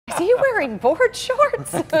see you wearing board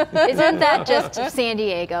shorts. Isn't that just San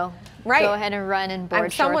Diego? Right. Go ahead and run in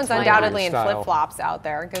board shorts. Someone's undoubtedly in flip-flops out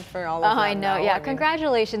there. Good for all of them. I know. Yeah.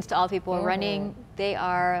 Congratulations to all people running. They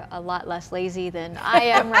are a lot less lazy than I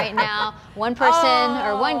am right now. One person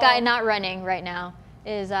or one guy not running right now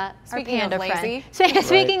is our panda friend.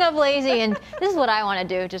 Speaking of lazy, and this is what I want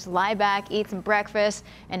to do: just lie back, eat some breakfast,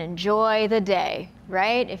 and enjoy the day.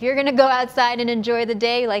 Right? If you're going to go outside and enjoy the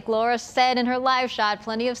day, like Laura said in her live shot,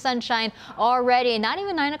 plenty of sunshine already, not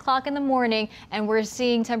even 9 o'clock in the morning, and we're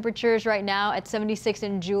seeing temperatures right now at 76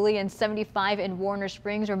 in Julie and 75 in Warner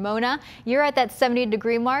Springs. Ramona, you're at that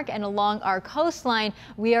 70-degree mark, and along our coastline,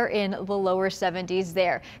 we are in the lower 70s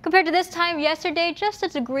there. Compared to this time yesterday, just a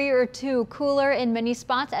degree or two cooler in many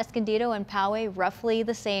spots. Escondido and Poway roughly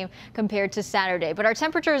the same compared to Saturday. But our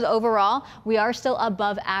temperatures overall, we are still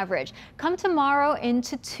above average. Come tomorrow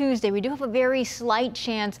into Tuesday, we do have a very slight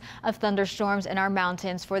chance of thunderstorms in our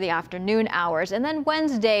mountains for the afternoon hours. And then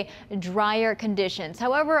Wednesday, drier conditions.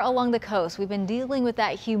 However, along the coast, we've been dealing with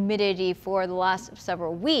that humidity for the last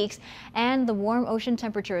several weeks, and the warm ocean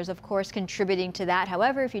temperatures, of course, contributing to that.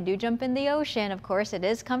 However, if you do jump in the ocean, of course, it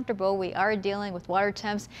is comfortable. We are dealing with water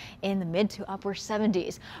temps in the mid to upper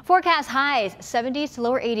 70s. Forecast highs 70s to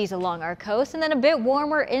lower 80s along our coast, and then a bit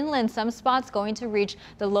warmer inland. Some spots going to reach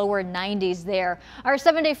the lower 90s there. Our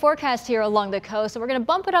 7-day forecast here along the coast, so we're going to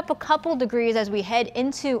bump it up a couple degrees as we head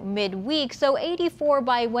into midweek. So 84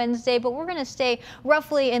 by Wednesday, but we're going to stay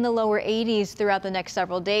roughly in the lower 80s throughout the next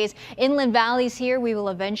several days. Inland valleys here, we will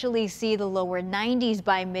eventually see the lower 90s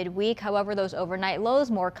by midweek. However, those overnight lows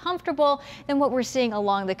more comfortable than what we're seeing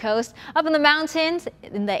along the coast. Up in the mountains,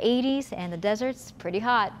 in the 80s, and the deserts, pretty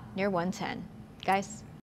hot near 110. Guys.